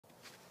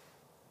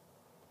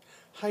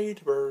Hi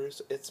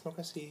YouTubers, it's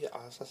Smokey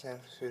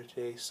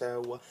today.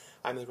 So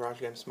I'm in the garage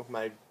again, smoking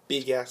my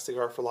big ass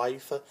cigar for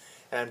life,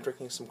 and I'm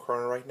drinking some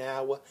Corona right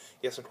now.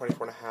 Yes, I'm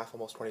 24 and a half,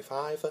 almost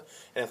 25,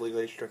 and I've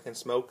legally drink and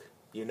smoke.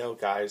 You know,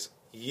 guys,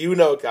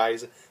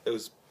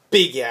 those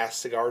big ass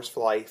cigars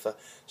for life.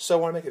 So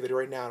I want to make a video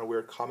right now on a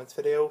weird comments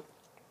video.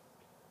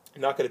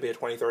 Not going to be a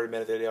 20-30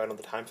 minute video, I don't have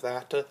the time for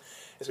that.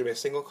 It's going to be a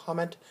single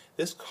comment.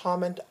 This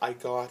comment I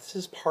got, this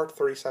is part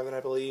 37 I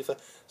believe,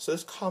 so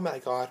this comment I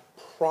got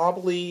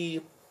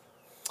probably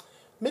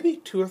maybe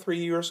 2 or 3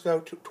 years ago,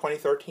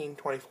 2013,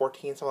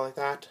 2014, something like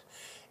that.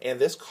 And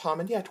this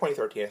comment, yeah,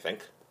 2013 I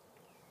think.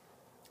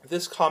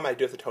 This comment I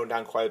do have to tone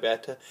down quite a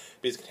bit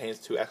because it contains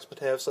 2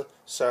 expletives.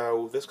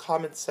 So this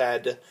comment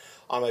said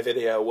on my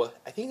video,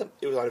 I think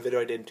it was on a video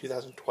I did in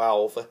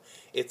 2012,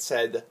 it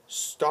said,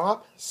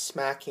 "Stop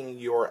smacking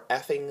your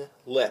effing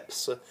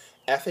lips.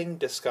 Effing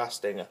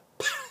disgusting."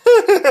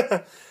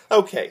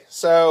 Okay,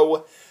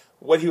 so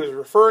what he was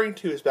referring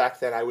to is back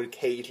then I would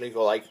occasionally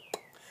go like,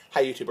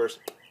 "Hi YouTubers,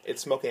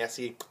 it's Smoking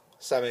SE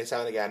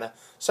 787 again."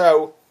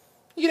 So,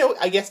 you know,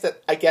 I get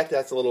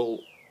that's a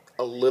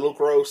little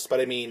gross, but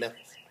I mean,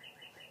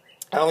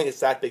 I don't think it's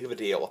that big of a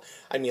deal.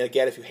 I mean,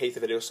 again, if you hate the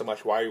video so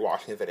much, why are you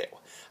watching the video?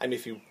 I mean,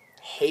 if you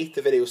hate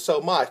the video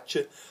so much,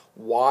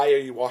 why are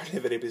you watching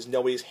the video? Because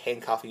nobody's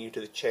handcuffing you to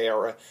the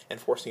chair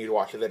and forcing you to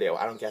watch the video.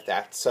 I don't get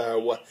that.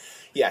 So,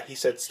 yeah, he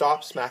said,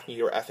 "Stop smacking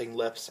your effing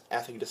lips.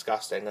 Effing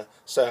disgusting."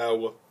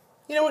 So,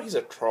 you know what? He's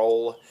a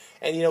troll.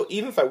 And, you know,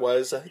 even if I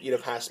was, you know,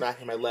 kind of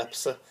smacking my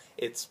lips,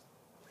 it's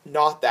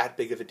not that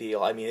big of a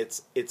deal. I mean,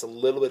 it's a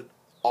little bit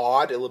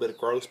odd, a little bit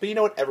gross, but you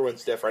know what?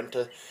 Everyone's different.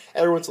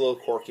 Everyone's a little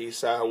quirky.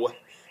 So,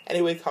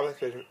 anyway,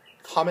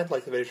 comment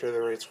like the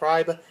video,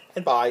 subscribe,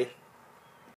 and bye.